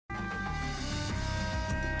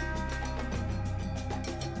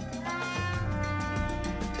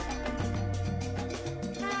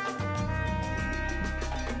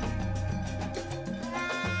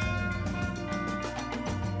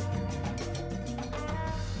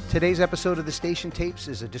Today's episode of the Station Tapes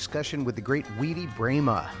is a discussion with the great Weedy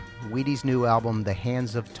Brema. Weedy's new album, The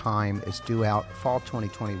Hands of Time, is due out fall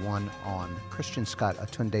 2021 on Christian Scott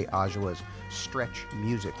Atunde Ajua's Stretch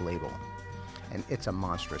Music label. And it's a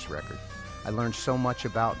monstrous record. I learned so much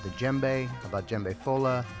about the djembe, about djembe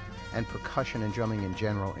fola, and percussion and drumming in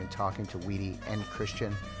general in talking to Weedy and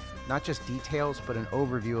Christian. Not just details, but an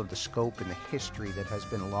overview of the scope and the history that has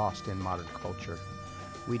been lost in modern culture.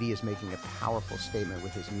 Weedy is making a powerful statement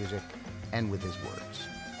with his music and with his words.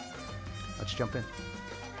 Let's jump in.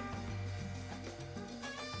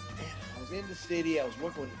 I was in the city. I was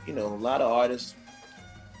working with, a lot of artists.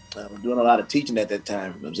 I was doing a lot of teaching at that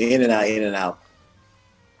time. I was in and out.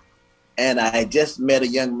 And I just met a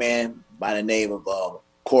young man by the name of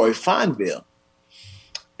Corey Fonville.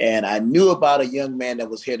 And I knew about a young man that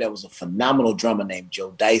was here that was a phenomenal drummer named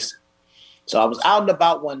Joe Dyson. So I was out and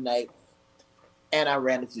about one night, and I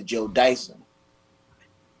ran into Joe Dyson.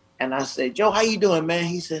 And I said, Joe, how you doing, man?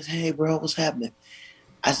 He says, hey, bro, what's happening?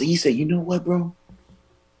 He said, you know what, bro?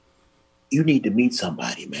 You need to meet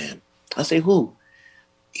somebody, man. I said, who?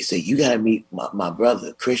 He said, you got to meet my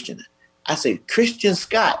brother, Christian. I said, Christian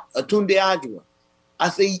Scott, Atunde Ajua. I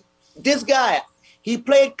said, this guy, he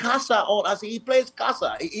played Casa on. I said, he plays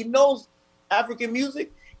Casa. He knows African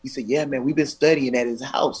music. He said, yeah, man, we've been studying at his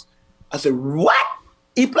house. I said, what?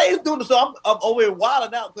 He plays doing it. So I'm over here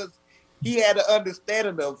wilding out because he had an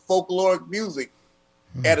understanding of folkloric music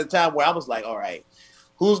at a time where I was like, all right,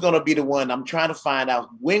 who's going to be the one? I'm trying to find out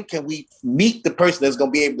when can we meet the person that's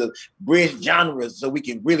going to be able to bridge genres so we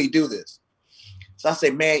can really do this. So I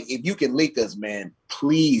said, man, if you can link us, man,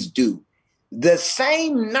 please do. The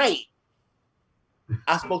same night,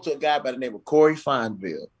 I spoke to a guy by the name of Corey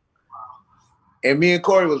Fonville. And me and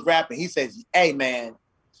Corey was rapping. He says, hey, man,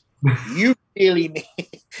 you really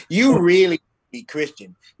be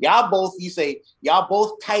Christian. Y'all both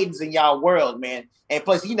titans in y'all world, man. And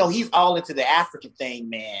plus, he's all into the African thing,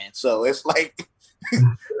 man. So it's like,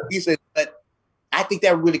 he said, but I think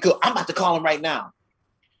that's really cool. I'm about to call him right now.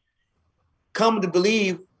 Come to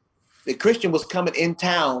believe that Christian was coming in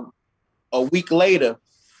town a week later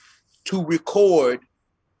to record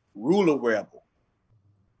Ruler Rebel.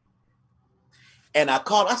 And I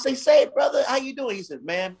called, I say, brother, how you doing? He said,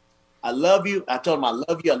 man, I love you. I told him, I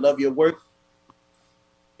love you. I love your work.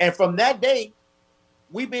 And from that day,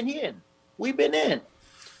 we've been in.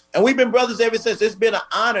 And we've been brothers ever since. It's been an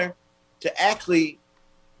honor to actually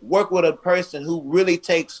work with a person who really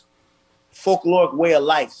takes folkloric way of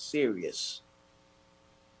life serious.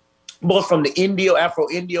 Both from the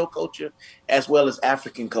Afro-Indio culture, as well as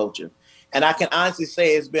African culture. And I can honestly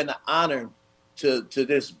say it's been an honor to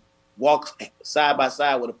just walk side by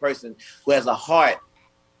side with a person who has a heart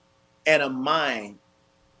and a mind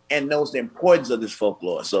and knows the importance of this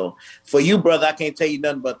folklore. So for you, brother, I can't tell you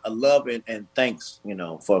nothing but a love and thanks,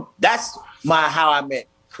 for that's how I met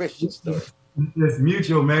Christian story. It's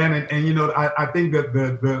mutual, man. And I think that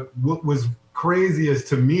the what was craziest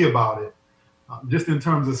to me about it, just in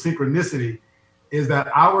terms of synchronicity, is that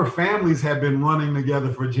our families have been running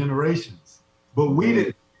together for generations, but we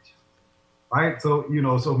didn't. Right, so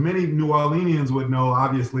so many New Orleanians would know.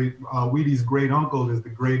 Obviously, Weedy's great uncle is the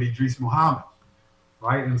great Idris Muhammad,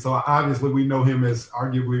 right? And so obviously we know him as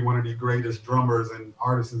arguably one of the greatest drummers and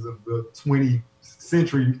artists of the 20th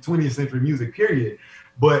century music period.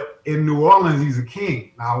 But in New Orleans, he's a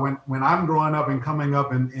king. Now, when I'm growing up and coming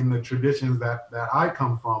up in the traditions that I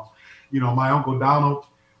come from, my Uncle Donald,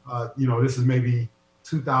 this is maybe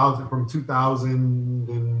from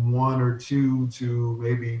 2001 or 2 to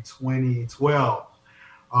maybe 2012.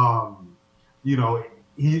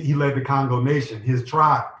 He led the Congo Nation, his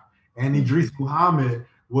tribe. And Idris Muhammad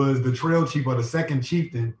was the trail chief or the second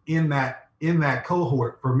chieftain in that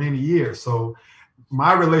cohort for many years. So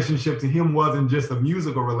my relationship to him wasn't just a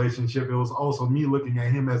musical relationship. It was also me looking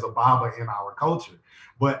at him as a Baba in our culture.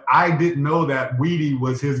 But I didn't know that Weedy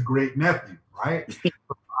was his great nephew, right?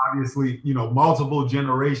 Obviously, multiple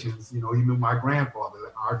generations, he knew my grandfather.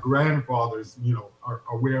 Our grandfathers, are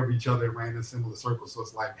aware of each other and ran in similar circles. So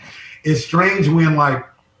it's strange when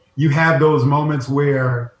you have those moments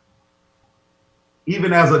where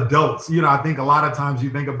even as adults, I think a lot of times you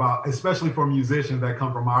think about, especially for musicians that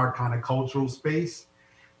come from our kind of cultural space,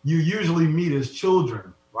 you usually meet as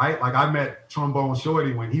children, right? Like I met Trombone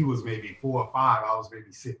Shorty when he was maybe 4 or 5, I was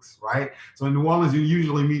maybe 6, right? So in New Orleans, you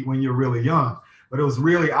usually meet when you're really young. But it was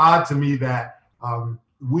really odd to me that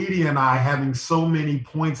Weedy and I, having so many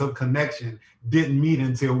points of connection, didn't meet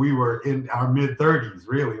until we were in our mid-30s,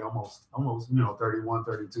 really, almost 31,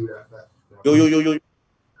 32. Yo.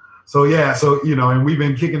 So yeah, so and we've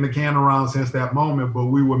been kicking the can around since that moment, but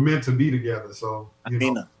we were meant to be together. So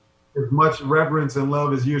as much reverence and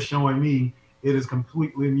love as you're showing me, it is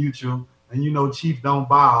completely mutual. And you know, Chief don't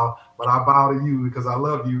bow, but I bow to you because I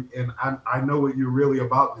love you, and I know what you're really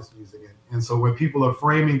about this music. And so when people are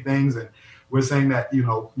framing things and we're saying that, you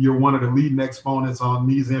know, you're one of the leading exponents on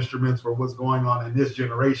these instruments for what's going on in this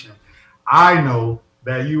generation, I know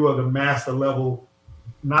that you are the master level,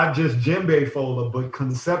 not just djembe fola, but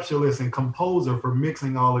conceptualist and composer for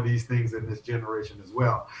mixing all of these things in this generation as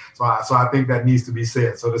well. So I think that needs to be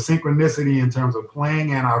said. So the synchronicity in terms of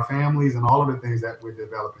playing and our families and all of the things that we're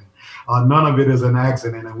developing, none of it is an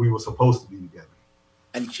accident, and we were supposed to be together.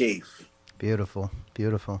 And Chief. Beautiful,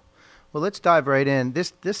 beautiful. Well, let's dive right in.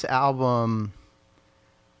 This album,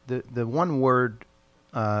 the one word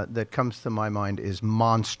that comes to my mind is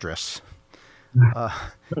monstrous.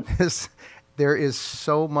 There is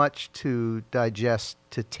so much to digest,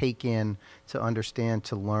 to take in, to understand,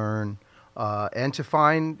 to learn, and to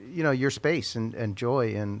find, you know, your space and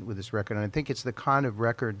joy in with this record. And I think it's the kind of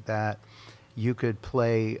record that you could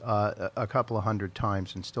play a couple of hundred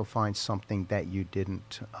times and still find something that you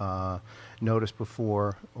didn't notice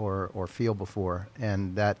before or feel before.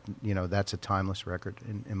 And that, you know, that's a timeless record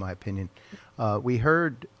in my opinion. We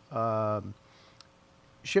heard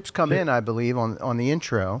Ships Come In, I believe, on the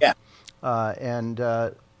intro. Yeah.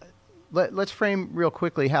 Let's frame real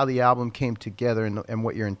quickly how the album came together and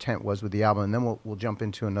what your intent was with the album, and then we'll jump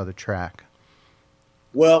into another track.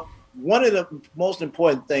 Well, one of the most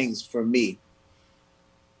important things for me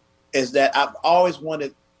is that I've always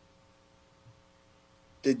wanted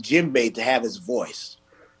the djembe to have his voice.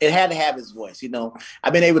 It had to have his voice. You know,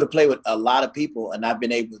 I've been able to play with a lot of people, and I've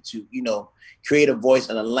been able to, you know, create a voice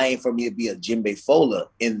and a lane for me to be a djembe fola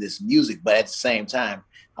in this music. But at the same time,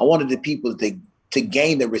 I wanted the people to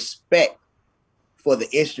gain the respect for the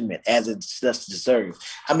instrument as it's just deserved.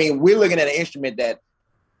 I mean, we're looking at an instrument that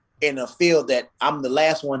in a field that I'm the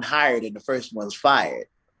last one hired and the first one's fired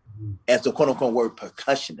as the quote unquote word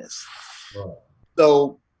percussionist. Right.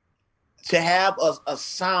 So to have a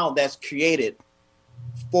sound that's created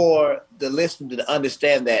for the listener to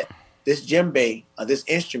understand that this djembe, this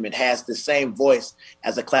instrument, has the same voice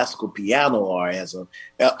as a classical piano, or as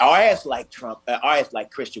like Trump, or as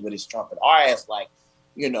like Christian with his trumpet, or as like,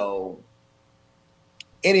 you know,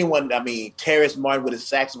 anyone. I mean, Terrence Martin with his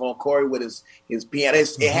saxophone, Corey with his piano.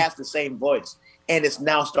 It has the same voice, and it's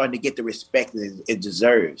now starting to get the respect that it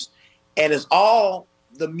deserves. And it's all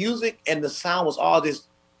the music and the sound was all this.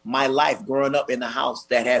 My life growing up in the house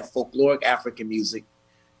that had folkloric African music,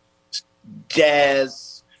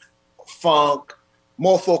 jazz, funk,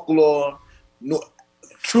 more folklore,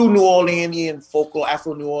 true New Orleanian folklore,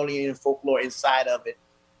 Afro-New Orleanian folklore inside of it.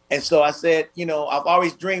 And so I said, you know, I've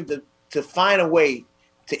always dreamed to find a way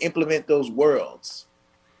to implement those worlds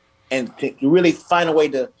and to really find a way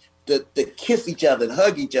to kiss each other and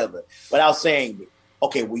hug each other without saying,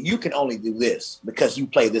 okay, well, you can only do this because you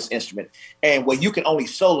play this instrument. And well, you can only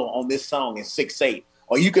solo on this song in 6/8,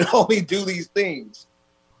 or you can only do these things.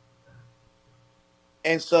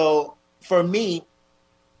 And so for me,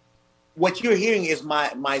 what you're hearing is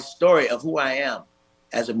my story of who I am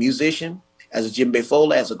as a musician, as a djembe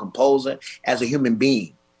fola, as a composer, as a human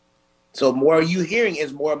being. So more you hearing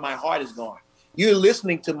is more my heart is going. You're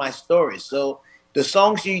listening to my story. So the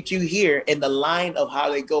songs you hear in the line of how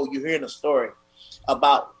they go, you're hearing a story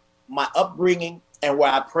about my upbringing and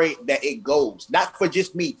where I pray that it goes. Not for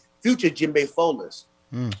just me, future djembe folas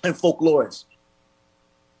and folklorists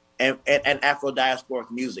and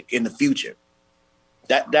Afro-diasporic music in the future.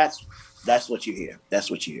 That's what you hear.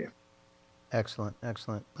 That's what you hear. Excellent,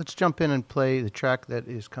 excellent. Let's jump in and play the track that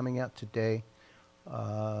is coming out today.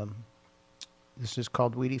 This is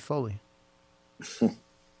called Weedy Foley.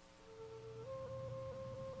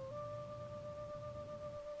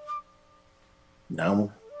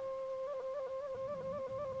 No.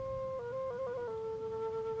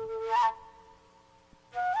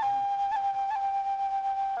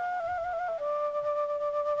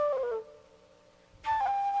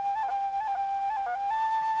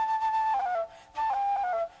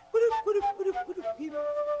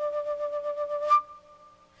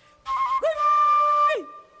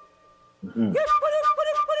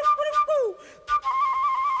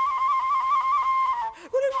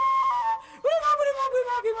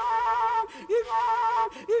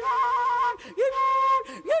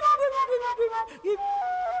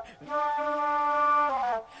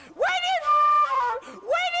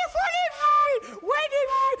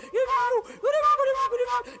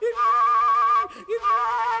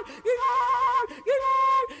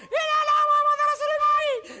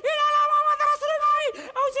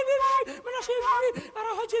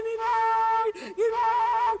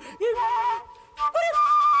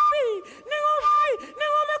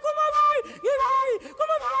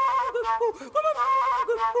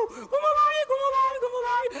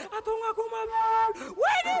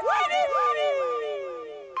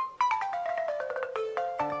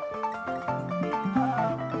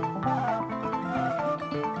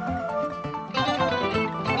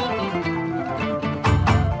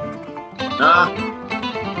 Huh?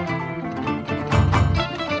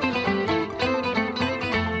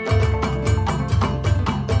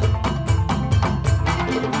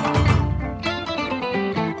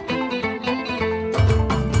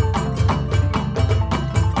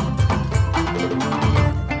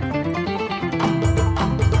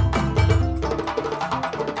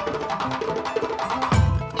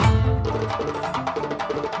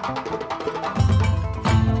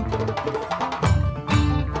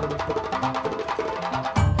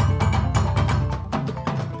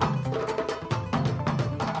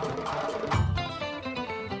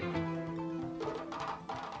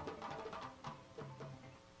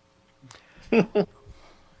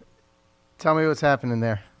 Tell me what's happening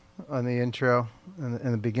there on the intro and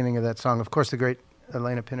the beginning of that song. Of course, the great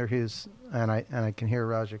Elena Pinter Hughes, and I can hear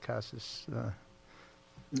Raja Casas.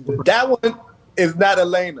 That one is not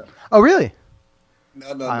Elena. Oh, really?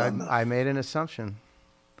 No. I made an assumption.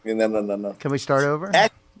 No. Can we start over? She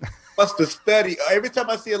wants to study. Every time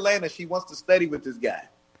I see Elena, she wants to study with this guy.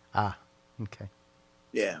 Ah, okay.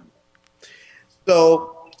 Yeah.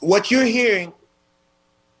 So what you're hearing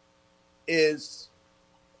is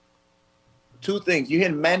two things. You're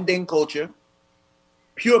hearing Manding culture,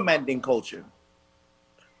 pure Manding culture,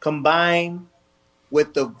 combined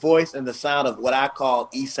with the voice and the sound of what I call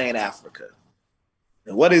East St. Africa.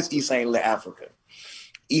 And what is East St. Africa?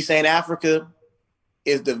 East St. Africa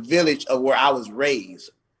is the village of where I was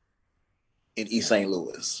raised in East St.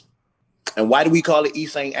 Louis. And why do we call it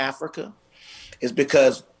East St. Africa? It's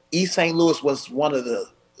because East St. Louis was one of the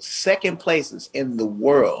second places in the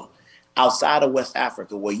world outside of West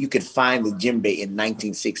Africa where you could find the djembe in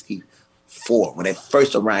 1964 when it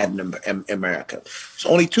first arrived in America. So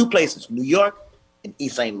only two places, New York and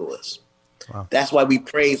East St. Louis. Wow. That's why we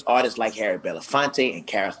praise artists like Harry Belafonte and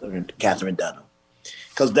Catherine Dunham,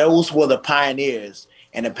 because those were the pioneers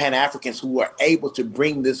and the Pan-Africans who were able to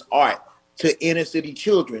bring this art to inner city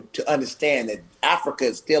children to understand that Africa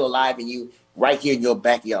is still alive in you right here in your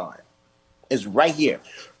backyard. It's right here.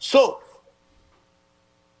 So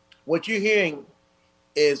what you're hearing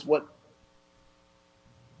is what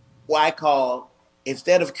I call,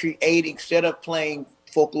 instead of playing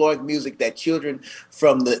folkloric music that children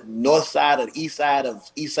from the north side or the east side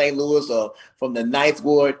of East St. Louis or from the Ninth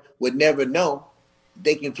Ward would never know,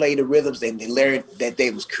 they can play the rhythms and they learn that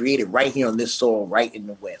they was created right here on this soil, right in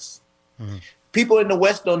the West. Mm-hmm. People in the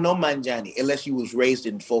West don't know Manjani unless you was raised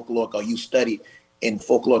in folkloric or you studied in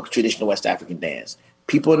folkloric traditional West African dance.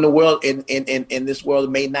 People in the world, in this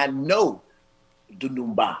world, may not know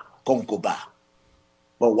Dunumba, Konkoba.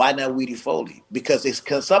 But why not Weedy Foley? Because it's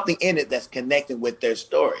something in it that's connected with their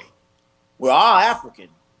story. We're all African,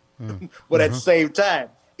 but at the same time,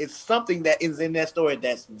 it's something that is in that story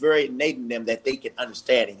that's very innate in them that they can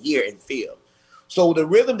understand and hear and feel. So the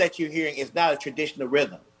rhythm that you're hearing is not a traditional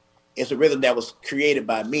rhythm. It's a rhythm that was created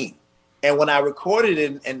by me. And when I recorded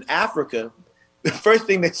it in Africa, the first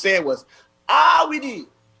thing they said was, Weedy,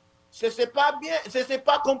 c'est pas bien, c'est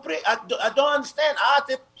pas compris. I don't understand.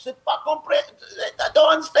 C'est pas compris. I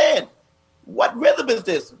don't understand. What rhythm is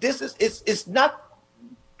this? It's not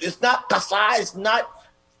Kasai, it's not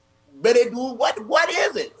Beredu. What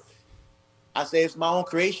is it? I say it's my own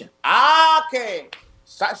creation. Okay.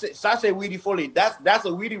 Sase Weedy Foley. That's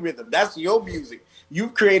a Weedy rhythm. That's your music.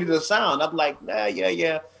 You've created a sound. I'm like,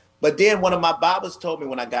 yeah. But then one of my Babas told me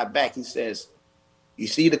when I got back, he says, you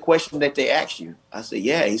see the question that they asked you? I said,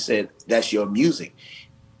 yeah. He said, that's your music.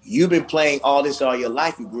 You've been playing all this all your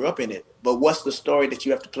life. You grew up in it. But what's the story that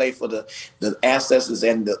you have to play for the ancestors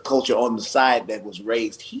and the culture on the side that was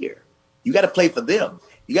raised here? You got to play for them.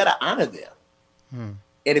 You got to honor them.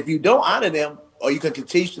 And if you don't honor them, or you can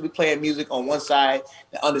continuously play music on one side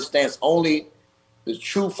that understands only the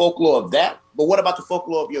true folklore of that, but what about the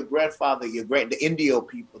folklore of your grandfather, the Indio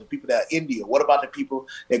people, the people that are Indio? What about the people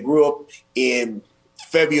that grew up in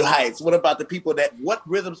Fairview Heights? What about the people what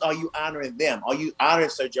rhythms are you honoring them? Are you honoring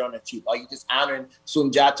Sojourner Truth? Are you just honoring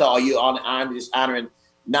Sunjata? Are you just honoring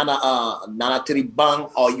Nana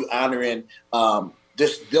Tiribang? Are you honoring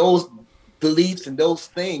just those beliefs and those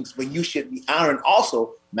things? But you should be honoring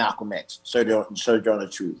also Malcolm X, Sojourner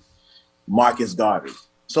Truth, Marcus Garvey.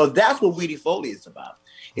 So that's what Weedy Foley is about.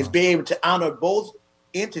 It's being able to honor both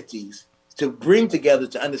entities, to bring together,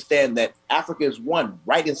 to understand that Africa is one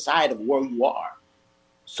right inside of where you are.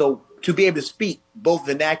 So to be able to speak both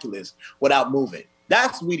vernaculars without moving.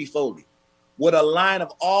 That's Weedy Foley, with a line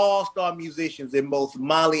of all-star musicians in both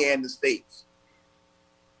Mali and the States.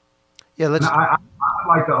 Yeah, I'd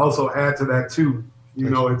like to also add to that too.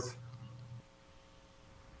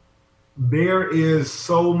 There is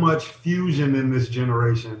so much fusion in this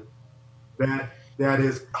generation that that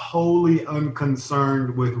is wholly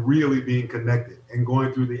unconcerned with really being connected and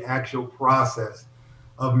going through the actual process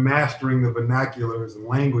of mastering the vernaculars and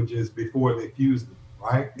languages before they fuse them,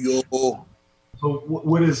 right? Yo. So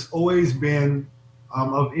what has always been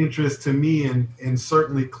of interest to me, and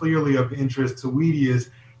certainly clearly of interest to Weedy, is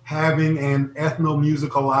having an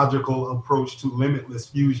ethnomusicological approach to limitless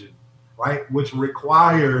fusion, right? Which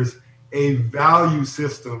requires a value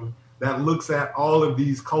system that looks at all of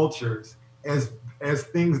these cultures as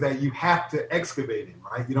things that you have to excavate in,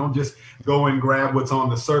 right? You don't just go and grab what's on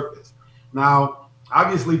the surface. Now,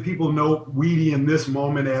 obviously, people know Weedy in this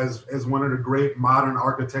moment as one of the great modern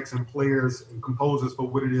architects and players and composers for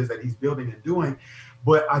what it is that he's building and doing.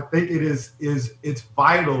 But I think it's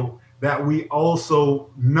vital that we also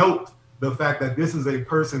note the fact that this is a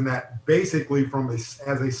person that basically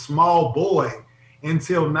as a small boy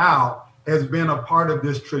until now has been a part of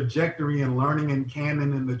this trajectory and learning and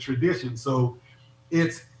canon and the tradition. So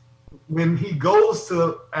it's when he goes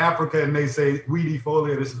to Africa and they say Weedy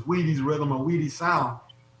Folia, this is Weedy's rhythm or Weedy's sound,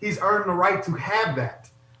 he's earned the right to have that,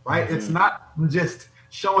 right? Mm-hmm. It's not just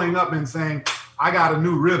showing up and saying, I got a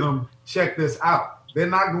new rhythm, check this out. They're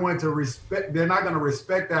not going to respect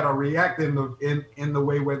that or react in the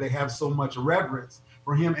way where they have so much reverence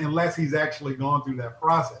for him unless he's actually gone through that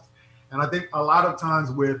process. And I think a lot of times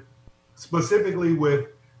specifically with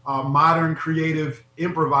modern creative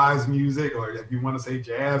improvised music, or if you want to say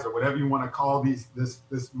jazz or whatever you want to call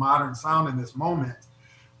this modern sound in this moment,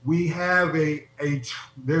 we have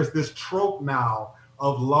there's this trope now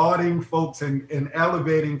of lauding folks and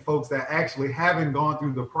elevating folks that actually haven't gone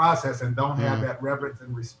through the process and don't have that reverence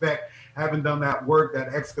and respect, haven't done that work, that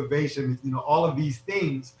excavation, all of these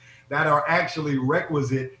things that are actually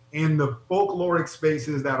requisite in the folkloric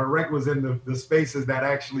spaces, that are requisite in the spaces that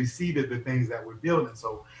actually seeded the things that we're building.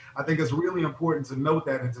 So I think it's really important to note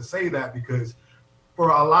that and to say that, because for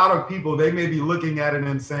a lot of people, they may be looking at it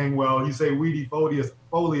and saying, well, you say Weedy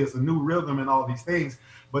Folia is a new rhythm and all these things,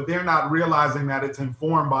 but they're not realizing that it's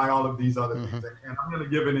informed by all of these other things. And I'm going to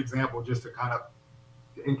give an example just to kind of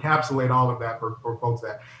encapsulate all of that for folks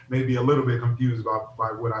that may be a little bit confused by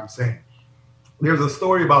what I'm saying. There's a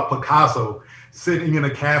story about Picasso sitting in a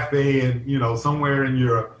cafe in, somewhere in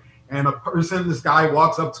Europe, and this guy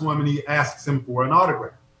walks up to him and he asks him for an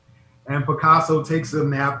autograph. And Picasso takes a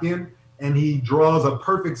napkin and he draws a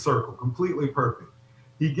perfect circle, completely perfect.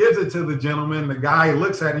 He gives it to the gentleman. The guy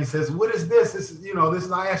looks at it and he says, "What is this? This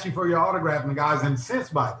is I asked you for your autograph." And the guy's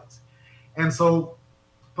incensed by this. And so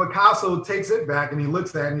Picasso takes it back and he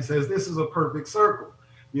looks at it and he says, "This is a perfect circle."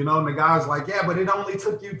 And the guy's like, "Yeah, but it only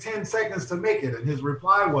took you 10 seconds to make it." And his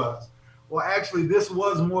reply was, "Well, actually, this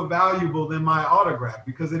was more valuable than my autograph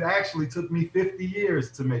because it actually took me 50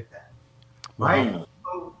 years to make that." Right?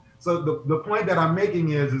 Wow. So the point that I'm making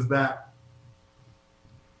is that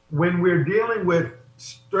when we're dealing with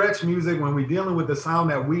stretch music, when we're dealing with the sound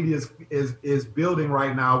that Weedy is building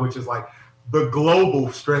right now, which is like the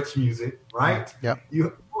global stretch music, right? Yep.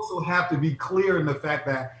 You also have to be clear in the fact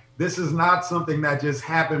that this is not something that just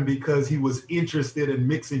happened because he was interested in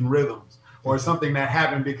mixing rhythms, or something that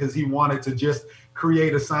happened because he wanted to just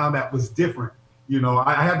create a sound that was different.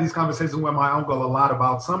 I have these conversations with my uncle a lot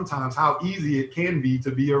about sometimes how easy it can be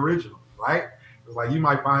to be original, right? It's like you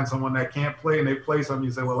might find someone that can't play and they play something,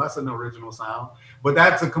 you say, well, that's an original sound. But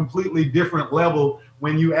that's a completely different level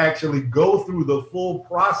when you actually go through the full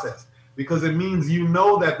process, because it means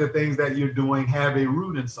that the things that you're doing have a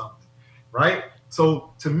root in something, right?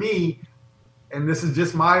 So to me, and this is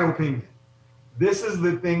just my opinion, this is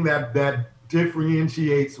the thing that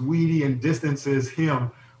differentiates Weedy and distances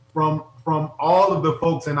him from all of the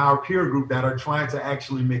folks in our peer group that are trying to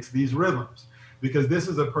actually mix these rhythms. Because this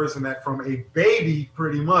is a person that from a baby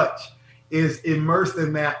pretty much is immersed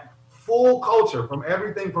in that full culture, from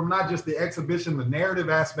everything from not just the exhibition, the narrative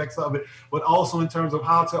aspects of it, but also in terms of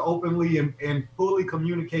how to openly and fully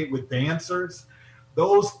communicate with dancers.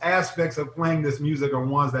 Those aspects of playing this music are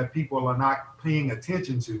ones that people are not paying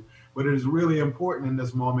attention to. But it is really important in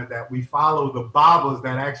this moment that we follow the Babas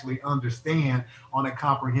that actually understand on a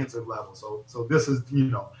comprehensive level. So this is,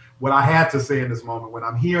 what I had to say in this moment when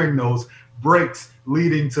I'm hearing those breaks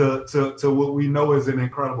leading to what we know is an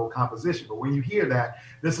incredible composition. But when you hear that,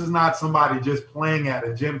 this is not somebody just playing at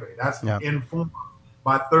a djembe. That's informed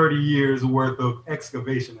by 30 years worth of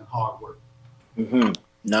excavation and hard work.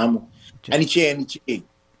 Namu. It's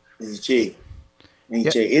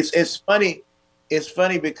funny. It's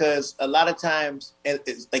funny because a lot of times, and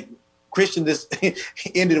it's like Christian just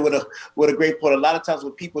ended with a great point. A lot of times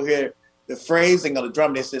when people hear the phrasing of the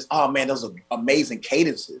drum, they says, "Oh man, those are amazing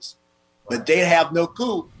cadences," but they have no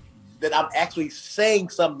clue that I'm actually saying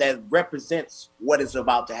something that represents what is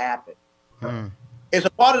about to happen. It's a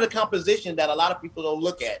part of the composition that a lot of people don't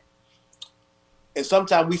look at. And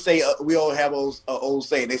sometimes we say, we all have old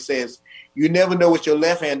saying, it says, you never know what your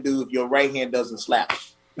left hand do if your right hand doesn't slap.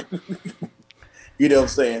 You know what I'm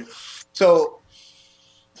saying? So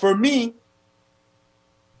for me,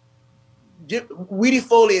 Weedy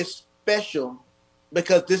Foley is special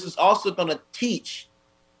because this is also going to teach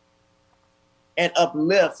and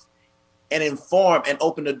uplift and inform and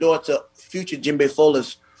open the door to future djembe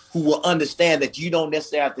Foleys who will understand that you don't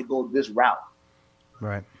necessarily have to go this route.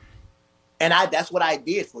 Right. And that's what I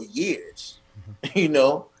did for years, you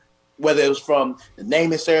know, whether it was from the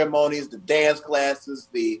naming ceremonies, the dance classes,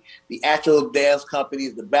 the actual dance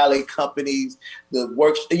companies, the ballet companies, the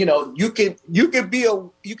works, you know, you can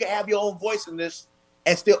have your own voice in this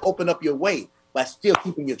and still open up your way by still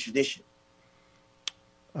keeping your tradition.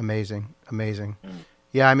 Amazing.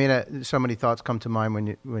 Yeah, I mean, so many thoughts come to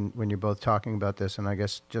mind when you're both talking about this, and I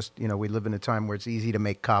guess just, you know, we live in a time where it's easy to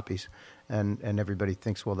make copies, and everybody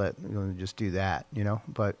thinks, well, that, you know, just do that, you know,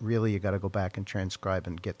 but really you got to go back and transcribe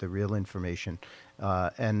and get the real information,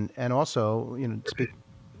 and also, you know,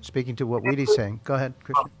 speaking to what Weedy's saying. Go ahead,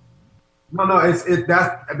 Christian. No,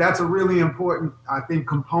 that's a really important, I think,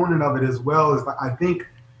 component of it as well. Is I think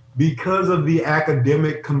because of the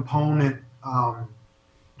academic component.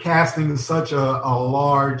 Casting such a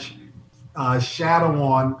large shadow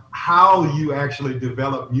on how you actually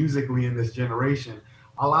develop musically in this generation.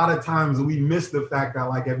 A lot of times we miss the fact that,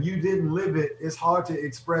 like, if you didn't live it, it's hard to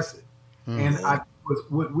express it. And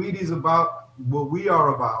what Weedy's about, what we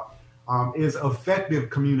are about, is effective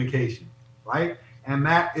communication, right? And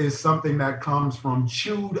that is something that comes from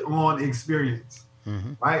chewed on experience,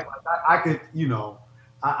 right? Like I could, you know,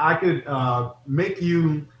 I could make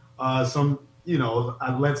you some, you know,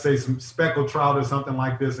 let's say some speckled trout or something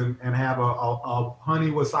like this, and have a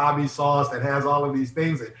honey wasabi sauce that has all of these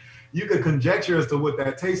things. You could conjecture as to what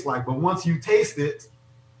that tastes like, but once you taste it,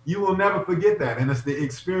 you will never forget that. And it's the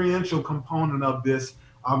experiential component of this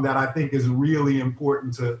that I think is really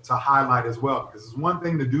important to highlight as well. Because it's one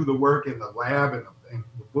thing to do the work in the lab and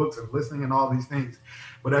the books and listening and all these things,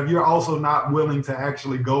 but if you're also not willing to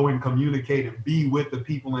actually go and communicate and be with the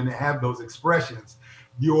people and have those expressions,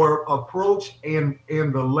 your approach and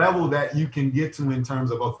the level that you can get to in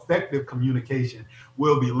terms of effective communication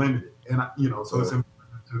will be limited. And, you know, so it's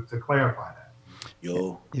important to clarify that.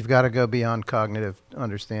 You've got to go beyond cognitive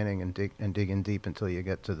understanding and dig in deep until you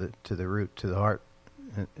get to the root, to the heart,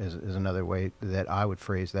 is another way that I would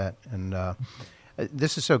phrase that. And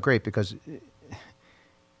this is so great because,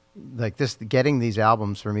 like, getting these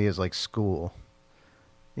albums for me is like school.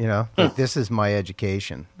 You know, like, this is my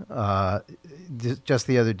education. Just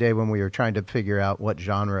the other day when we were trying to figure out what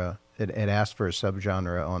genre, it asked for a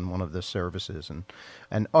subgenre on one of the services,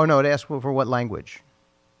 and oh no, it asked for what language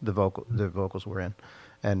the vocals were in,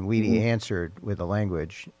 and Weedy answered with a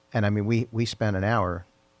language, and I mean we spent an hour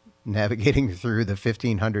navigating through the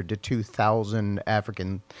 1,500 to 2,000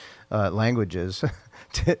 African languages,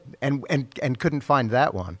 and couldn't find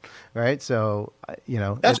that one, right? So you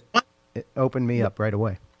know, it opened me up right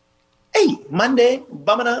away. Hey, Monday,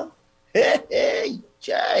 Bamana. Hey,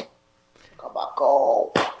 Jay. Come back home.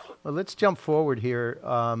 Well, let's jump forward here.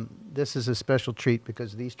 This is a special treat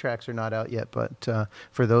because these tracks are not out yet, but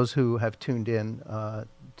for those who have tuned in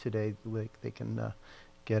today, they can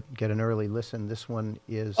get an early listen. This one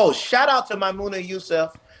is... Oh, shout out to Maimuna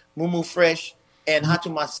Youssef, Mumu Fresh, and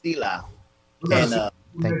Hatu Masila. And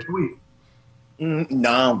next week.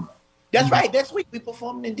 No. That's right. Next week we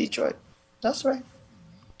performed in Detroit. That's right.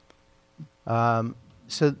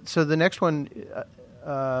 So the next one,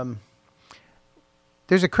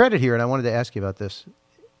 there's a credit here, and I wanted to ask you about this.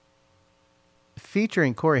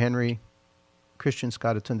 Featuring Corey Henry, Christian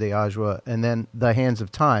Scott Atunde Ajwa, and then The Hands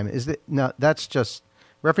of Time. Now that's just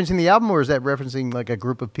referencing the album, or is that referencing like a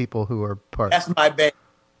group of people who are part? That's my band.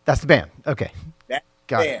 That's the band. Okay. That's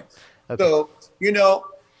Got the band. It. Okay. So, you know,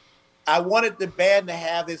 I wanted the band to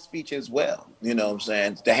have his speech as well. You know what I'm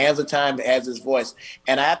saying? The Hands of Time has his voice.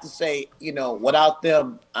 And I have to say, you know, without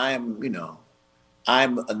them, I'm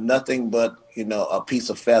nothing but, you know, a piece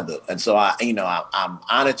of feather. And so I'm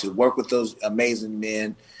honored to work with those amazing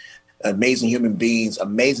men, amazing human beings,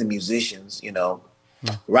 amazing musicians, you know,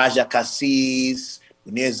 Raja Cassis,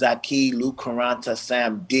 Munir Zaki, Lou Caranta,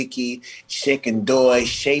 Sam Dickey, Sheikh Ndoye,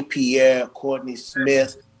 Shea Pierre, Courtney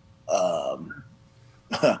Smith,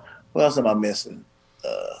 what else am I missing?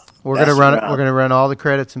 We're gonna run all the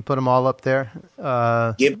credits and put them all up there.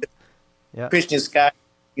 Christian Scott,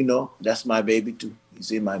 you know, that's my baby too.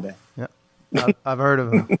 He's in my band. Yeah, I've heard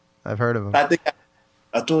of him. I think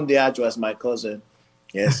Atunde Adjo is my cousin.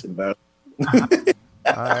 Yes, in Maryland.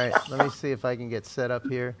 All right, let me see if I can get set up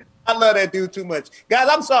here. I love that dude too much. Guys,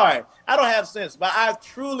 I'm sorry. I don't have sense, but I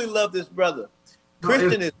truly love this brother.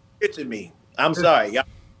 Christian is rich to me. I'm sorry. Y'all.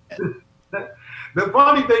 The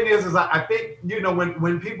funny thing is I think,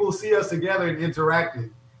 when people see us together and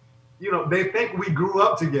interacting, they think we grew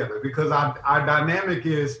up together because our dynamic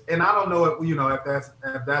is, and I don't know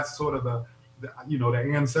if that's sort of the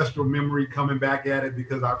ancestral memory coming back at it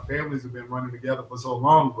because our families have been running together for so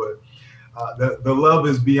long, but the love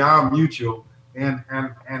is beyond mutual. And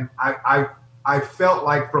I felt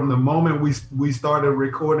like from the moment we started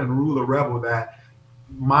recording Ruler Rebel that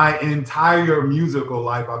my entire musical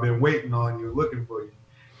life I've been waiting on you, looking for you,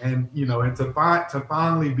 and to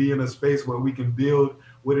finally be in a space where we can build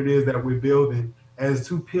what it is that we're building as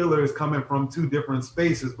two pillars coming from two different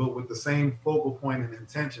spaces, but with the same focal point and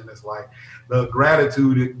intention. It's like the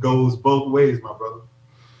gratitude, it goes both ways, my brother.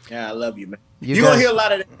 Yeah, I love you, man. You're gonna hear a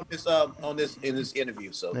lot of that in this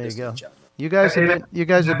interview. So there you go. You guys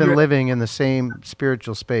have been living in the same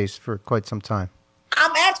spiritual space for quite some time.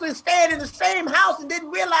 I'm actually staying in the same house and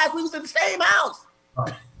didn't realize we was in the same house.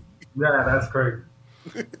 Yeah, that's crazy.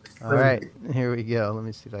 All right, here we go. Let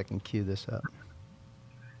me see if I can cue this up.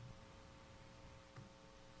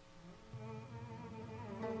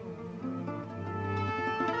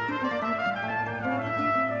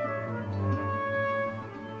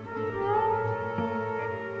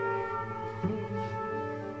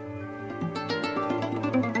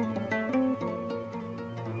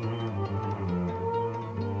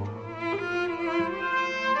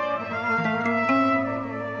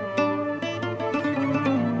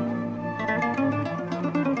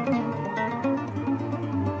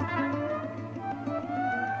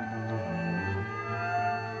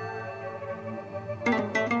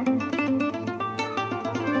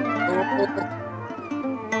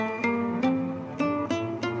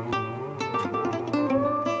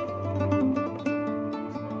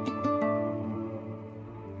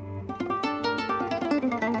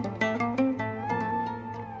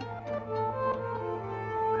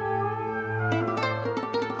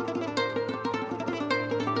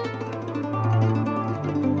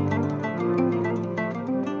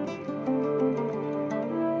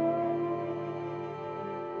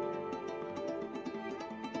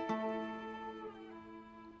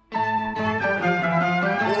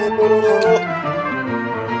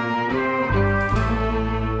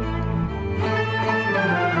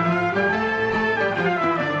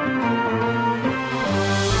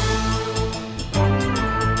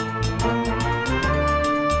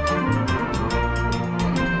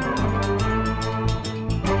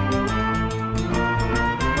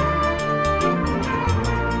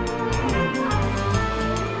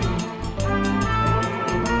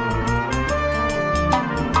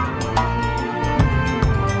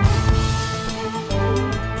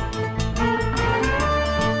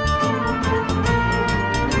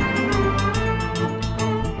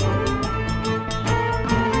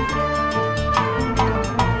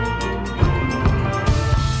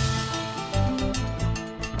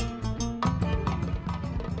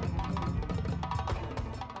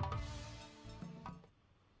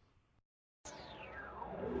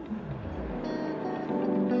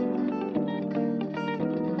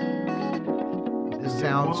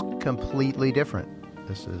 Sounds completely different.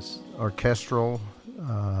 This is orchestral.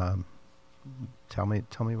 Tell me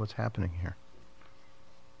what's happening here.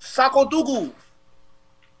 Sako Dugu.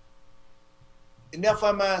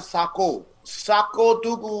 Nefama Sako. Sako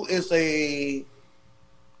Dugu is a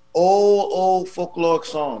old folkloric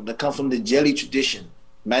song that comes from the Jelly tradition,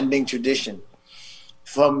 Manding tradition,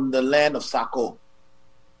 from the land of Sako.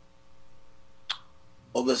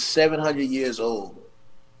 Over 700 years old.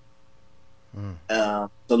 It's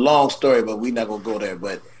a long story, but we're not gonna go there.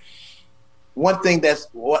 But one thing that's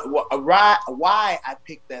why I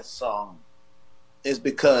picked that song is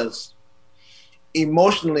because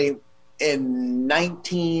emotionally in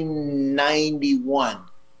 1991,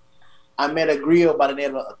 I met a griot by the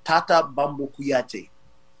name of Tata Bambu Kuyate.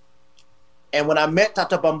 And when I met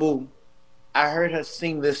Tata Bambu, I heard her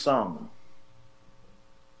sing this song.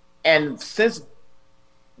 And since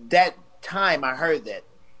that time I heard that,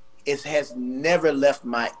 it has never left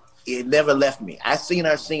me. I seen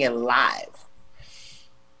her singing live.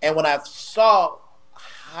 And when I saw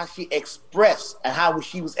how she expressed and how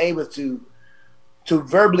she was able to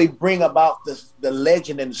verbally bring about the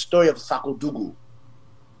legend and the story of Sako Dugu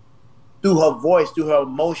through her voice, through her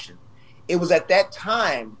emotion, it was at that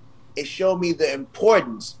time it showed me the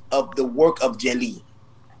importance of the work of Jelly,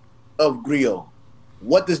 of griot.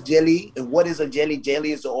 What does Jelly and what is a Jelly?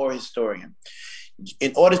 Jelly is the oral historian.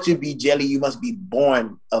 in order to be Jelly, you must be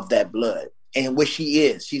born of that blood. And what she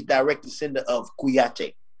is, she's direct descendant of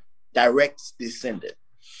Kuyate, direct descendant.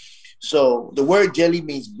 So the word Jelly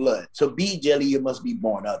means blood. So be Jelly, you must be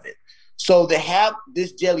born of it. So to have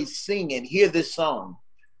this Jelly sing and hear this song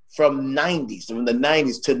from the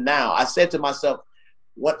 90s to now, I said to myself,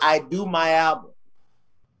 when I do my album,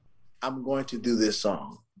 I'm going to do this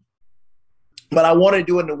song. But I want to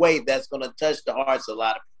do it in a way that's going to touch the hearts of a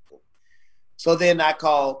lot of people. So then I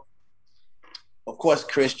called, of course,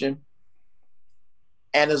 Christian.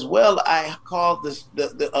 And as well, I called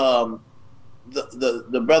the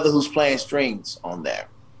brother who's playing strings on there.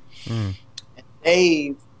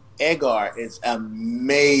 Dave Edgar is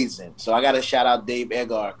amazing. So I got to shout out Dave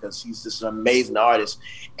Edgar because he's just an amazing artist.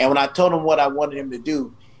 And when I told him what I wanted him to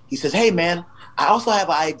do, he says, hey, man, I also have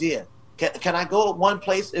an idea. Can I go one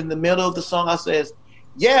place in the middle of the song? I says,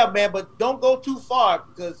 yeah, man, but don't go too far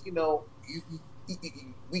because, you know,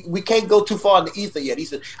 we can't go too far in the ether yet. He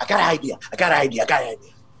said, I got an idea.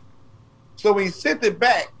 So when he sent it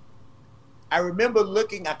back, I remember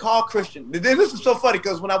looking, I called Christian. This is so funny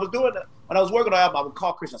because when I was working on the album, I would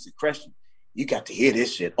call Christian. I said, Christian, you got to hear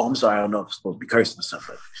this shit. Oh, I'm sorry, I don't know if I'm supposed to be cursing or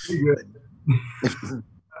something.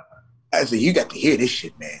 I said, you got to hear this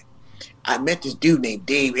shit, man. I met this dude named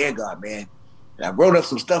Dave Edgar, man. And I wrote up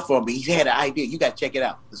some stuff for him, but he had an idea. You got to check it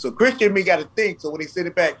out. So Christian and me got to think. So when he sent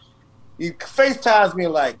it back, he FaceTimes me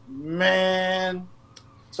like, man.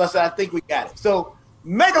 So I said, I think we got it. So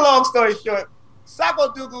make a long story short,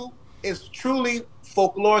 Sako Dougou is truly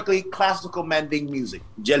folklorically classical Manding music,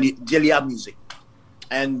 Jelia music.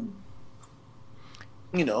 And,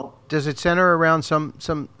 you know. Does it center around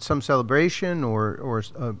some celebration or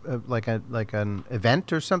like an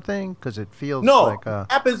event or something? Because it feels like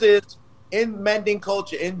what happens is in Manding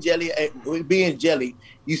culture, in Jelly, being Jelly,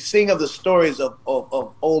 you sing of the stories of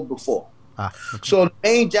old before. Okay. So the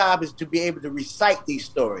main job is to be able to recite these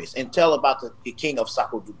stories and tell about the king of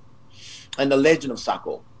Sako Dougou and the legend of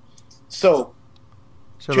Sako. So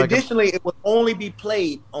traditionally, it would only be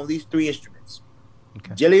played on these three instruments.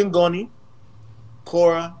 Okay. Jelly Ngoni,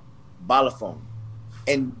 Kora, Balafon,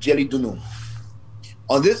 and Jelly Dunum.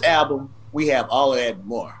 On this album, we have all of that and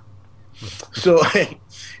more. So,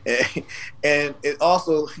 and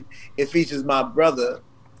it features my brother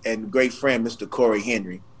and great friend, Mr. Corey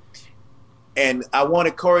Henry. And I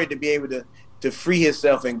wanted Corey to be able to free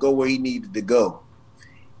himself and go where he needed to go.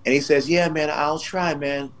 And he says, yeah, man, I'll try,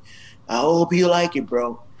 man. I hope you like it,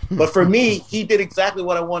 bro. But for me, he did exactly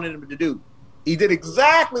what I wanted him to do. He did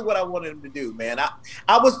exactly what I wanted him to do, man.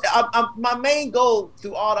 My main goal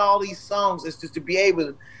through all these songs is just to be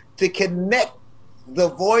able to connect the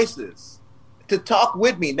voices, to talk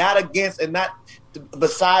with me, not against and not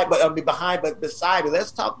beside, but behind, but beside me.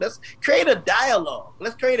 Let's talk. Let's create a dialogue.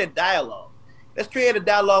 Let's create a dialogue with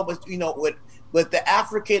the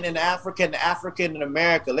African and the African and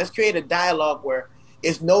America. Let's create a dialogue where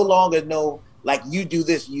it's no longer like you do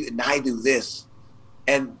this, and I do this.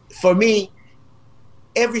 And for me,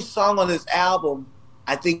 every song on this album,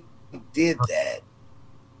 I think did that.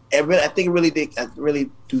 I think it really did. I really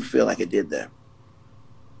do feel like it did that.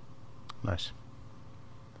 Nice.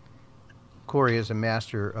 Corey is a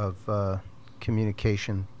master of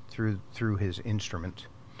communication through his instrument.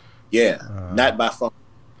 Yeah, not by phone.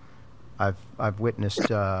 I've witnessed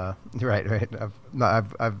right.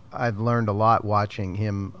 I've learned a lot watching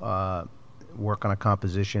him work on a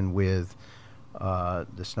composition with the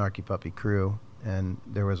Snarky Puppy crew, and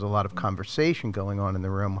there was a lot of conversation going on in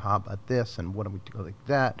the room. How about this? And what do we do like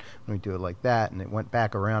that? When we do it like that? And it went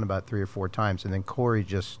back around about 3 or 4 times, and then Corey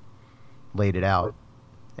just laid it out,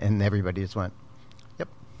 and everybody just went, "Yep,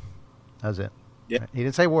 that was it." Yeah, he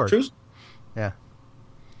didn't say a word. True. Yeah.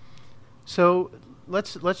 So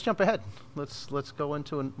let's jump ahead. Let's go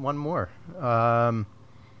into one more.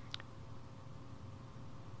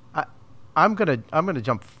 I'm gonna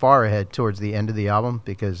jump far ahead towards the end of the album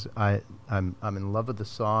because I'm in love with the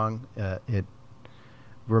song. It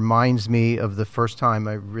reminds me of the first time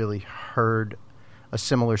I really heard a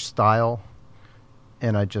similar style,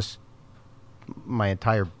 and my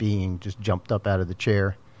entire being just jumped up out of the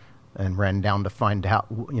chair and ran down to find out,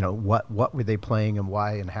 what were they playing and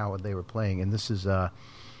why and how they were playing. And this is,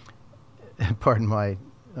 pardon my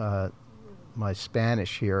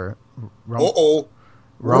Spanish here.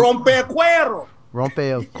 Rompe el cuero.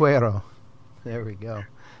 Rompe el cuero. There we go.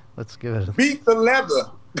 Let's give it. Beat the leather.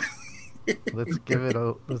 Let's give it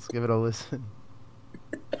a listen.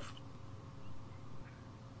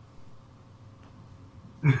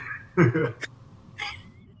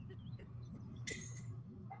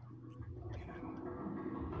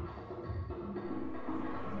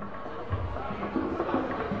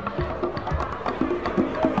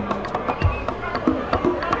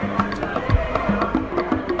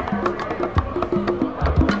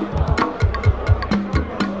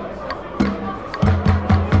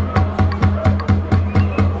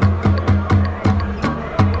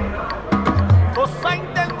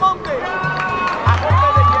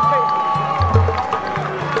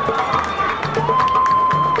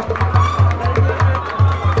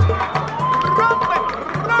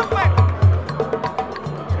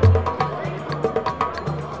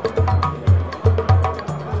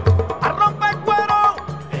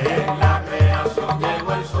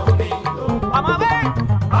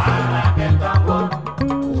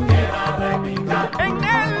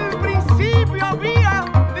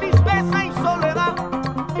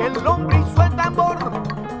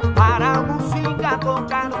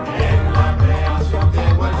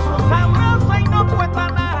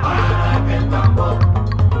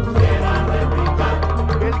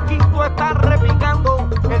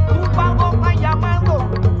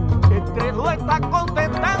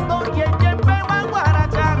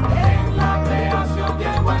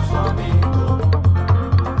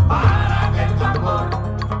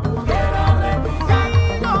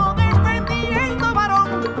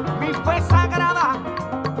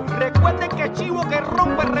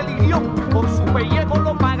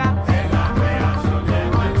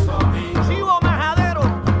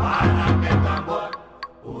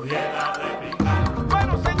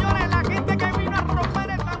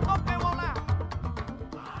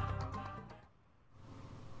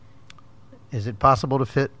 possible to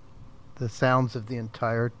fit the sounds of the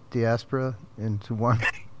entire diaspora into one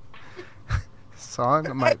song?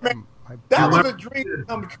 That was a dream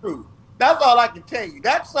come true. That's all I can tell you.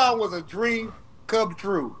 That song was a dream come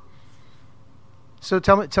true. So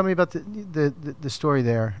tell me about the story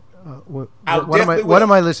there. What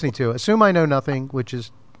am I listening to? Assume I know nothing, which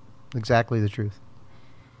is exactly the truth.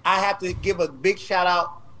 I have to give a big shout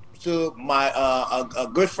out to my a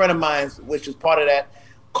good friend of mine, which is part of that,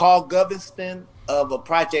 Carl Govinston, of a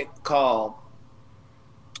project called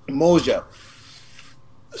Moja.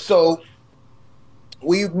 So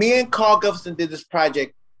me and Carl Govinston did this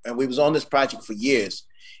project, and we was on this project for years,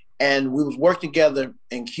 and we was working together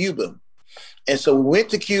in Cuba. And so we went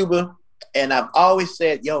to Cuba, and I've always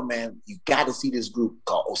said, yo, man, you got to see this group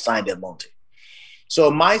called Osain Del Monte. So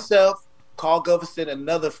myself, Carl Govinston,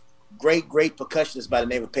 another great percussionist by the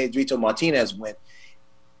name of Pedrito Martinez went.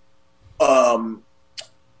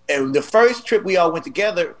 And the first trip we all went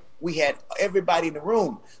together, we had everybody in the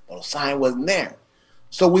room, but Osain wasn't there.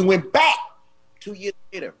 So we went back 2 years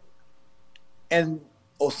later, and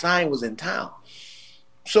Osain was in town.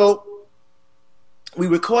 So we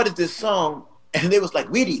recorded this song, and they was like,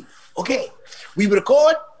 Weedy, okay, we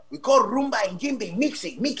record rumba and djembe,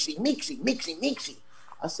 mixing.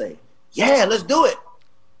 I say, yeah, let's do it.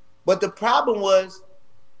 But the problem was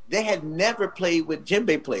they had never played with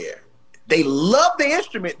djembe player. They loved the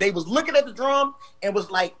instrument. They was looking at the drum and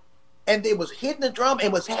was like, and they was hitting the drum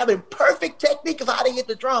and was having perfect technique of how to hit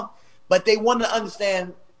the drum, but they wanted to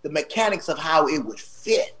understand the mechanics of how it would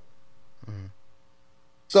fit. Mm-hmm.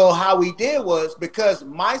 So how we did was, because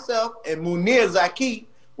myself and Munir Zaki,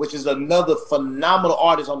 which is another phenomenal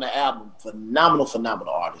artist on the album, phenomenal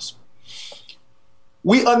artist,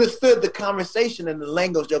 we understood the conversation and the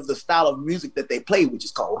language of the style of music that they play, which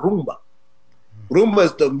is called rumba. Rumba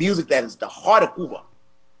is the music that is the heart of Cuba.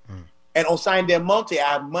 Mm. And Osain Del Monte,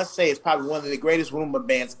 I must say, is probably one of the greatest rumba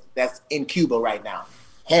bands that's in Cuba right now.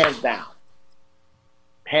 Hands down,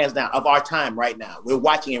 of our time right now. We're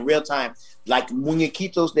watching in real time, like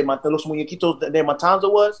Muñequitos de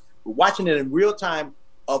Matanza was. We're watching it in real time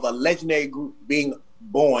of a legendary group being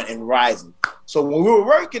born and rising. So when we were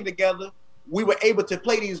working together, we were able to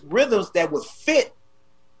play these rhythms that would fit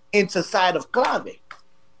into side of clave.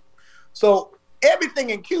 So everything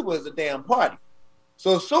in Cuba is a damn party.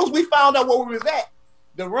 So as soon as we found out where we was at,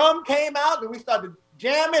 the rum came out and we started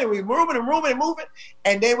jamming and we moving.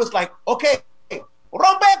 And they was like, okay, rompe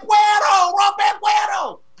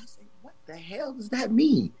cuero. I said, what the hell does that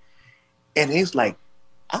mean? And it's like,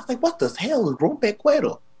 I was like, what the hell is rompe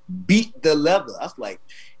cuero? Beat the leather. I was like,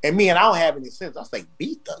 and I don't have any sense. I was like,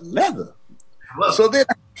 beat the leather. So then,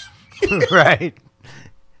 right.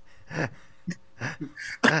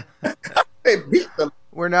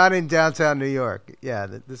 We're not in downtown New York. Yeah,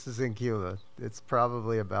 this is in Cuba. It's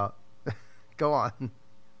probably about. Go on.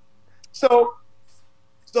 So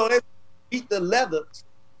they beat the leather.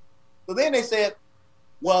 So then they said,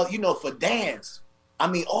 well, for dance,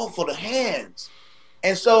 for the hands.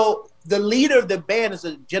 And so the leader of the band is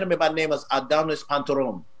a gentleman by the name of Adonis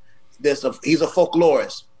Pantoron. He's a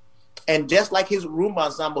folklorist. And just like his rumba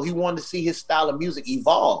ensemble, he wanted to see his style of music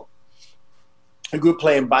evolve. He grew up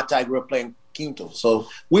playing bata, I grew up playing quinto. So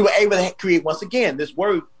we were able to create, once again, this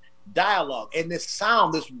word dialogue and this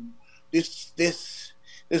sound, this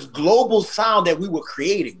global sound that we were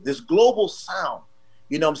creating, this global sound,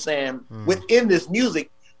 you know what I'm saying? Within this music,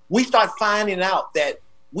 we start finding out that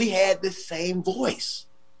we had the same voice.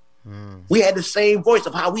 We had the same voice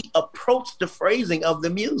of how we approached the phrasing of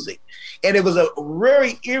the music. And it was a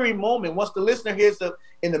very eerie moment. Once the listener hears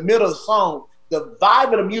in the middle of the song, the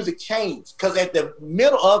vibe of the music changed. Because at the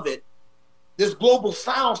middle of it, this global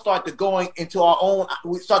sound started going into our own,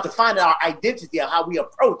 we start to find our identity of how we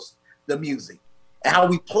approach the music and how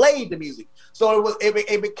we played the music. So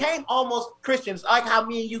it became almost Christians, like how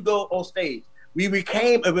me and you go on stage. It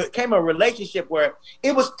became a relationship where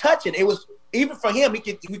it was touching. It was, even for him, we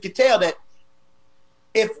could tell that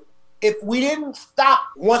if we didn't stop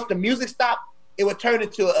once the music stopped, it would turn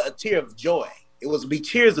into a tear of joy. It would be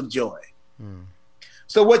tears of joy.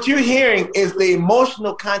 So what you're hearing is the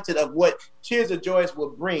emotional content of what Tears of Joy will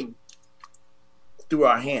bring through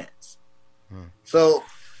our hands. So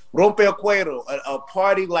Rompe el Cuero, a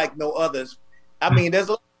party like no others. There's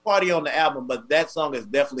a party on the album, but that song is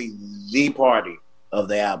definitely the party of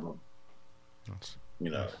the album.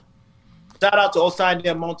 Shout out to Osain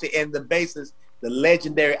Del Monte and the bassist, the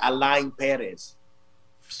legendary Alain Perez.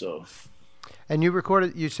 So, and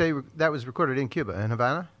you say that was recorded in Cuba, in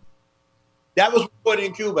Havana? That was recorded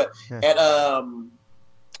in Cuba at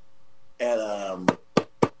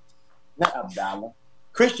not Abdallah.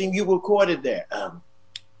 Christian, you recorded there.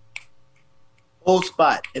 Old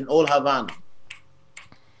Spot in Old Havana.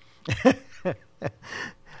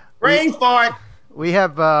 Brain fart. We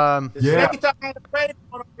have. The second time I had a brain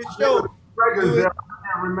fart on this show. Records there.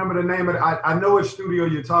 I can't remember the name of it. I know which studio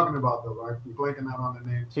you're talking about, though. Right? I'm blanking out on the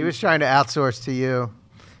name. He was trying to outsource to you.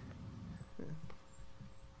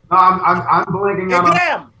 No, I'm blanking out.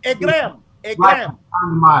 Graham.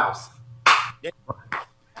 Miles. There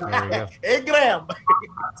we go. Graham.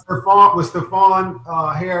 With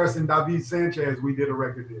Stephon Harris and David Sanchez, we did a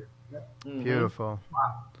record there. Mm-hmm. Beautiful.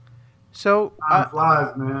 So time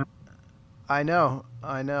flies, man. I know.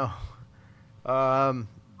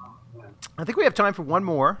 I think we have time for one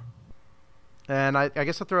more, and I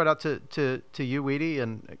guess I'll throw it out to you, Weedy,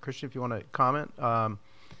 and Christian, if you want to comment.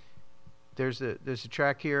 There's a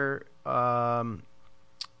track here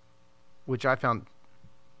which I found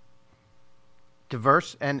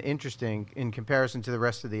diverse and interesting in comparison to the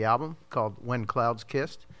rest of the album, called "When Clouds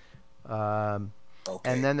Kissed." Okay.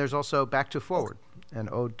 And then there's also "Back to Forward," an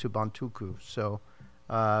ode to Bantuku. So,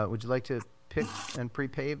 would you like to pick and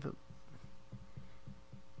pre-pave?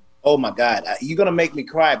 Oh my God, you're gonna make me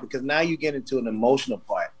cry because now you get into an emotional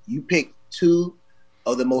part. You picked two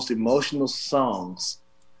of the most emotional songs.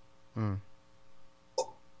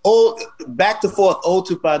 Back to Forth, Ode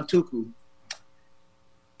to Bantuku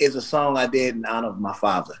is a song I did in honor of my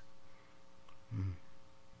father.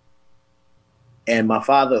 And my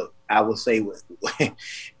father, I would say,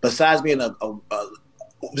 besides being a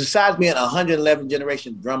 111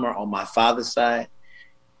 generation drummer on my father's side,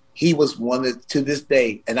 he was one that, to this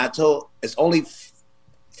day, and it's only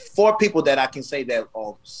 4 people that I can say that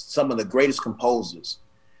are some of the greatest composers.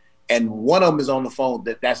 And one of them is on the phone.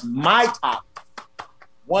 That's my top.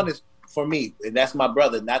 One is for me, and that's my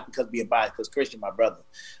brother, not because being biased, because Christian, my brother.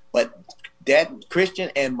 But Dad,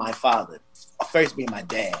 Christian, and my father, first being my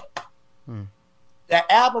dad. That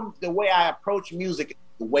album, the way I approach music,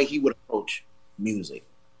 the way he would approach music.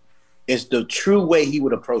 It's the true way he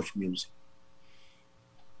would approach music.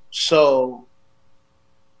 So,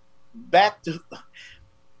 back to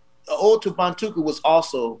Ode to Bantuku was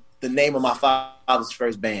also the name of my father's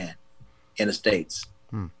first band in the States.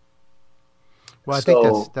 Well, I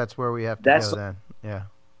think that's where we have to go then.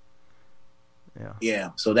 Yeah.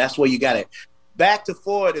 So that's where you got it. Back to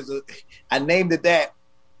Forward I named it that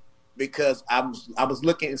because I was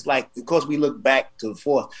looking. It's like, of course, we look back to the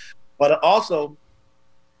fourth, but also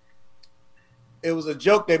it was a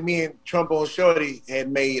joke that me and Trombone Shorty had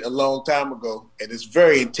made a long time ago, and it's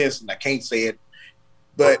very intense, and I can't say it,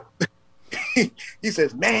 but he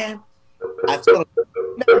says, "Man, I told him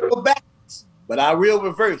never go backwards, but I real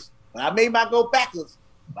reverse. But I may not go backwards,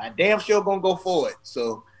 but I damn sure gonna go forward."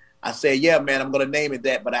 So I said, "Yeah, man, I'm gonna name it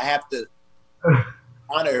that, but I have to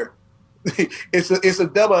honor." It's a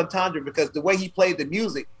double entendre because the way he played the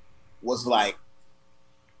music was like,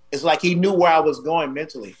 it's like he knew where I was going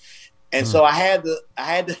mentally, and so I had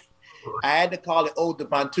to call it Ode to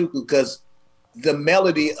Bantuku because the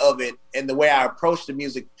melody of it and the way I approached the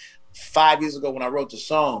music 5 years ago when I wrote the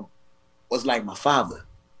song was like my father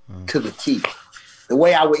to the T. The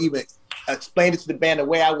way I would even explain it to the band, the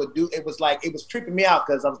way I would do it was like, it was tripping me out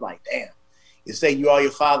because I was like, damn, you say you are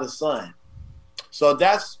your father's son. So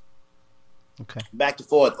that's Back to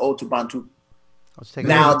Forward, Ode to Bantuku. Let's take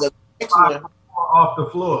now the next one off the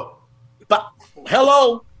floor. But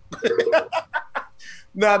hello.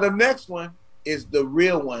 Now the next one is the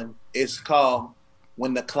real one. It's called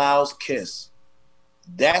When the Clouds Kiss.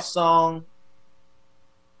 That song,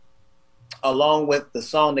 along with the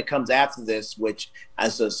song that comes after this, which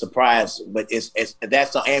is a surprise, but it's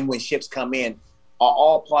that song and When Ships Come In are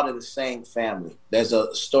all part of the same family. There's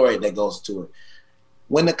a story that goes to it.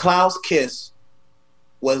 When the Clouds Kiss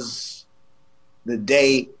was the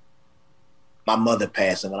day my mother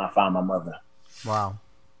passed, and when I found my mother. Wow.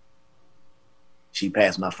 She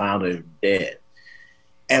passed, and I found her dead.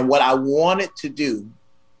 And what I wanted to do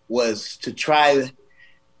was to try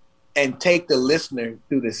and take the listener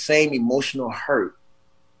through the same emotional hurt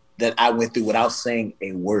that I went through without saying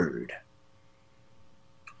a word.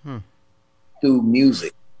 Through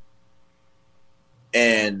music.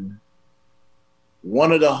 And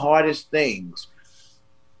one of the hardest things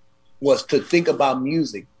was to think about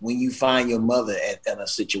music when you find your mother in a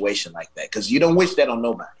situation like that, because you don't wish that on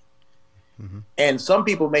nobody. And some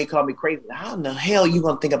people may call me crazy. How in the hell are you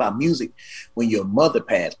going to think about music when your mother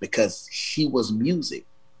passed? Because she was music.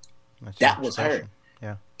 That was her.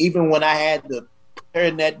 Yeah. Even when I had to put her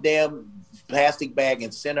in that damn plastic bag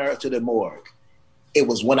and send her to the morgue, it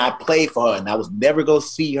was when I played for her, and I was never going to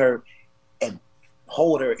see her and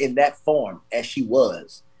hold her in that form as she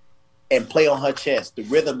was. and play on her chest the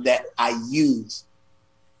rhythm that I use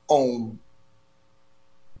on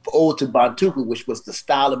Ode to Bantuku, which was the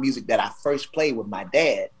style of music that I first played with my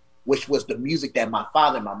dad, which was the music that my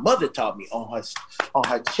father and my mother taught me on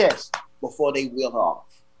her chest before they wheeled her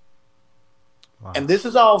off. Wow. And this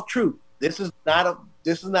is all true. This is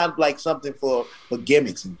not like something for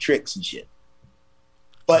gimmicks and tricks and shit.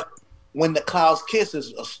 But When the Clouds Kiss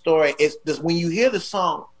is a story, it's this, when you hear the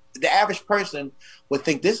song, the average person would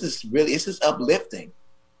think this is uplifting.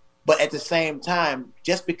 But at the same time,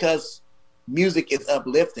 just because music is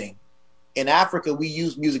uplifting, in Africa, we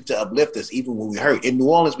use music to uplift us even when we're hurt. In New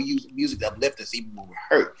Orleans, we use music to uplift us even when we're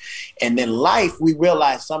hurt. And in life, we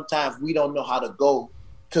realize sometimes we don't know how to go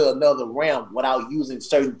to another realm without using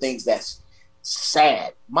certain things that's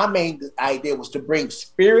sad. My main idea was to bring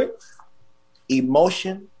spirit,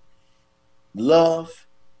 emotion, love,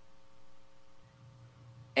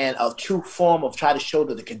 and a true form of try to show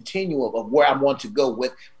the continuum of where I want to go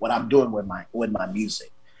with what I'm doing with my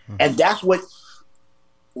music. Mm-hmm. And that's what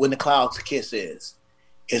When the Clouds Kiss is.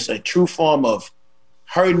 It's a true form of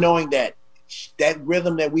her knowing that that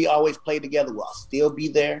rhythm that we always play together will still be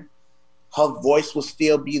there. Her voice will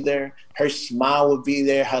still be there. Her smile will be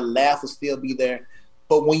there. Her laugh will still be there.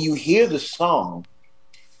 But when you hear the song,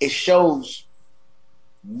 it shows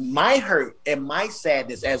my hurt and my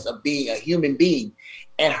sadness as being a human being,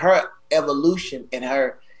 and her evolution and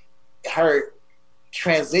her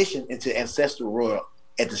transition into ancestral royal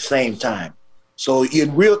at the same time. So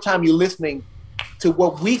in real time, you're listening to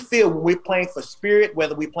what we feel when we're playing for spirit,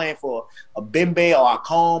 whether we're playing for a Bembe or a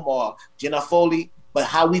Comb or Jenna Foley, but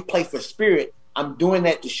how we play for spirit, I'm doing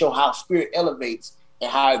that to show how spirit elevates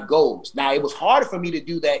and how it goes. Now, it was harder for me to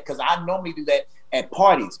do that because I normally do that at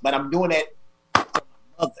parties, but I'm doing that for my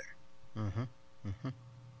mother. Mm-hmm. Mm-hmm.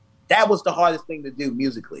 That was the hardest thing to do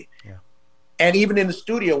musically. Yeah. And even in the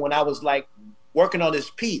studio, when I was like working on this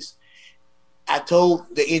piece, I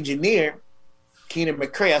told the engineer, Keenan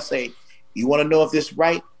McCrae, I say, you want to know if this is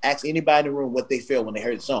right? Ask anybody in the room what they feel when they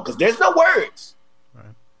heard the song. Because there's no words. Right.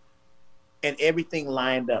 And everything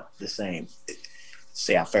lined up the same.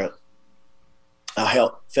 Say I felt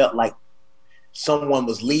like someone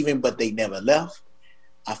was leaving, but they never left.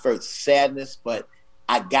 I felt sadness, but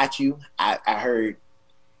I got you. I heard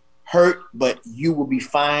hurt, but you will be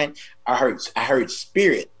fine. I heard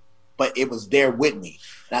spirit, but it was there with me.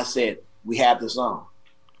 And I said, we have the song.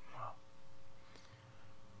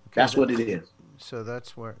 Okay, that's what it is. So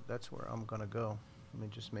that's where I'm gonna go. Let me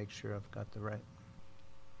just make sure I've got the right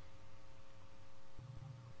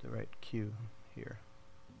cue here.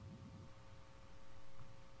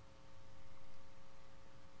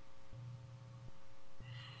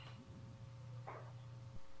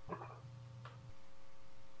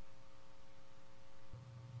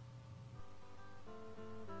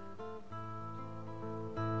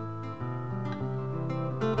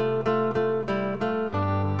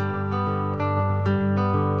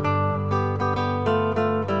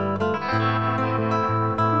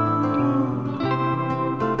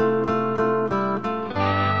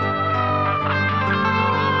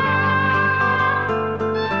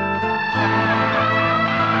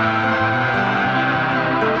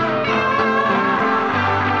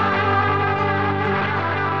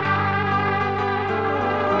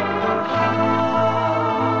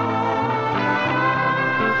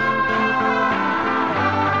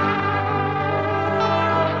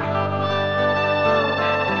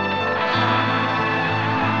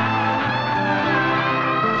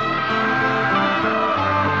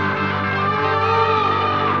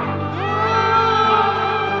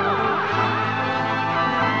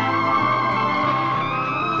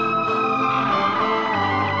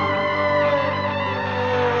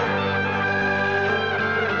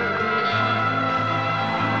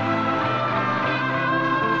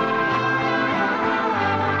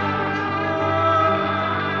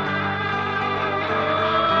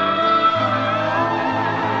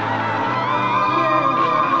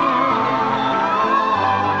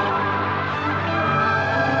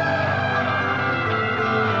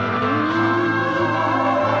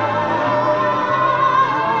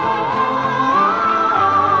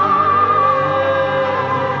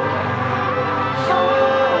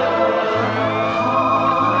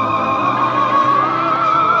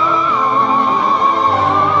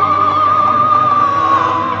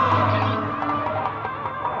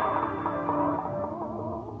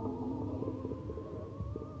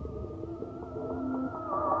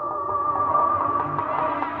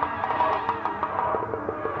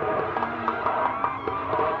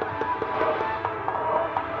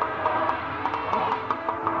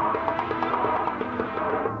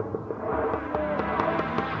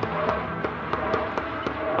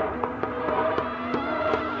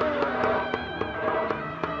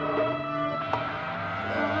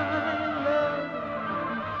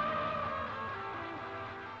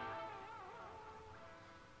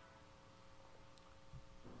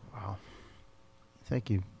 Thank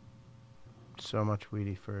you so much,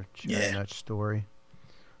 Weedy, for sharing that story.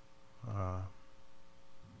 I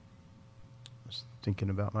was thinking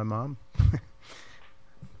about my mom.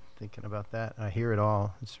 Thinking about that. I hear it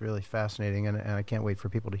all. It's really fascinating, and I can't wait for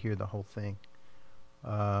people to hear the whole thing.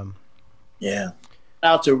 Out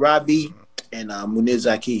to Robbie and Muniz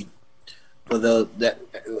Zaki for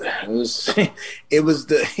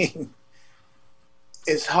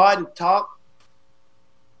it's hard to talk,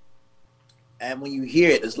 and when you hear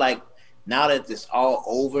it, it's like now that it's all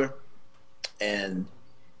over, and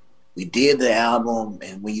we did the album,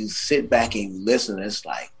 and when you sit back and you listen, it's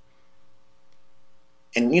like.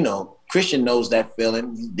 And, you know, Christian knows that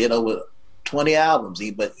feeling. He did over 20 albums,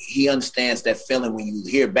 but he understands that feeling when you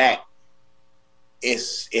hear back.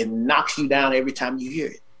 It knocks you down every time you hear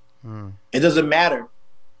it. It doesn't matter.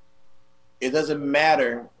 It doesn't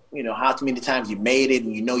matter, you know, how many times you made it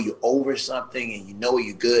and you know you're over something and you know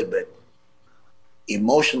you're good, but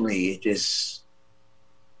emotionally it just...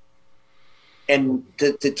 And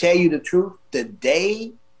to tell you the truth, the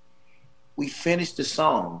day we finished the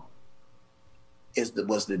song,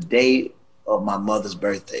 was the day of my mother's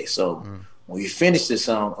birthday. So when we finished the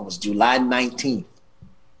song, it was July 19th.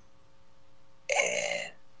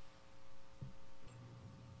 And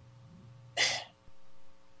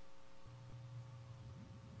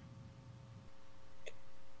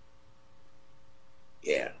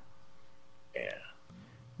yeah.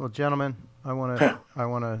 Well, gentlemen, I want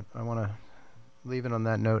to leave it on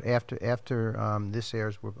that note. After this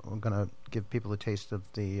airs, we're going to give people a taste of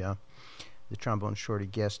the Trombone Shorty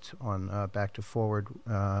guest on Back to Forward,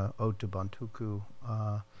 Ode to Bantuku,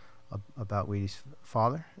 about Weedy's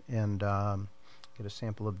father, and get a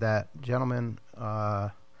sample of that. Gentlemen,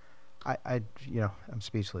 I'm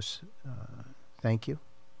speechless. Thank you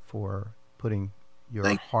for putting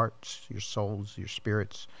your hearts, your souls, your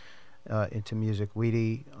spirits into music.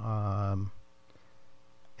 Weedy,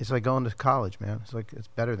 it's like going to college, man. It's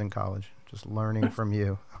better than college. Just learning from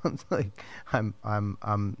you. It's like I'm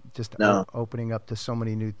just opening up to so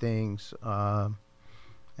many new things, and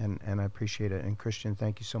I appreciate it. And Christian,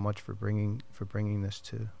 thank you so much for bringing this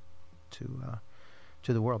to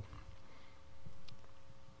the world.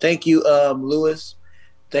 Thank you, Lewis.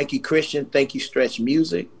 Thank you, Christian. Thank you, Stretch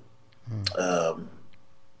Music. I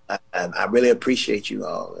really appreciate you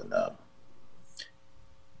all, and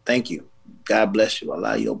thank you. God bless you.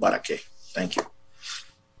 Allah yo barakeh. Thank you.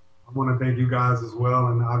 I want to thank you guys as well,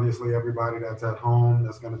 and obviously everybody that's at home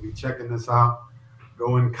that's going to be checking this out.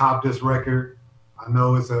 Go and cop this record. I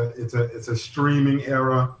know it's a streaming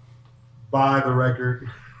era. Buy the record.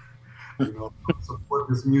 Support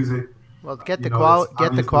this music. Well, get the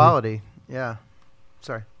quality. Yeah.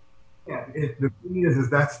 Sorry. Yeah. The thing is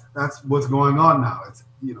that's what's going on now. It's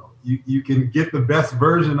you can get the best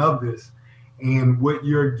version of this, and what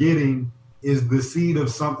you're getting is the seed of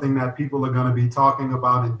something that people are going to be talking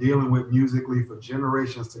about and dealing with musically for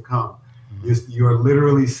generations to come. You're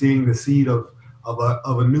literally seeing the seed of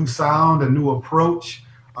a new sound, a new approach,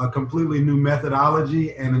 a completely new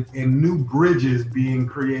methodology, and new bridges being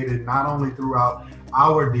created not only throughout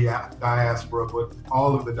our diaspora, but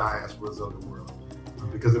all of the diasporas of the world,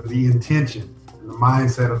 because of the intention and the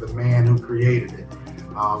mindset of the man who created it.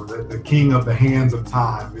 The king of the hands of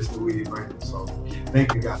time, Mr. Weedy Brandon. So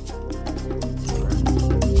thank you, guys.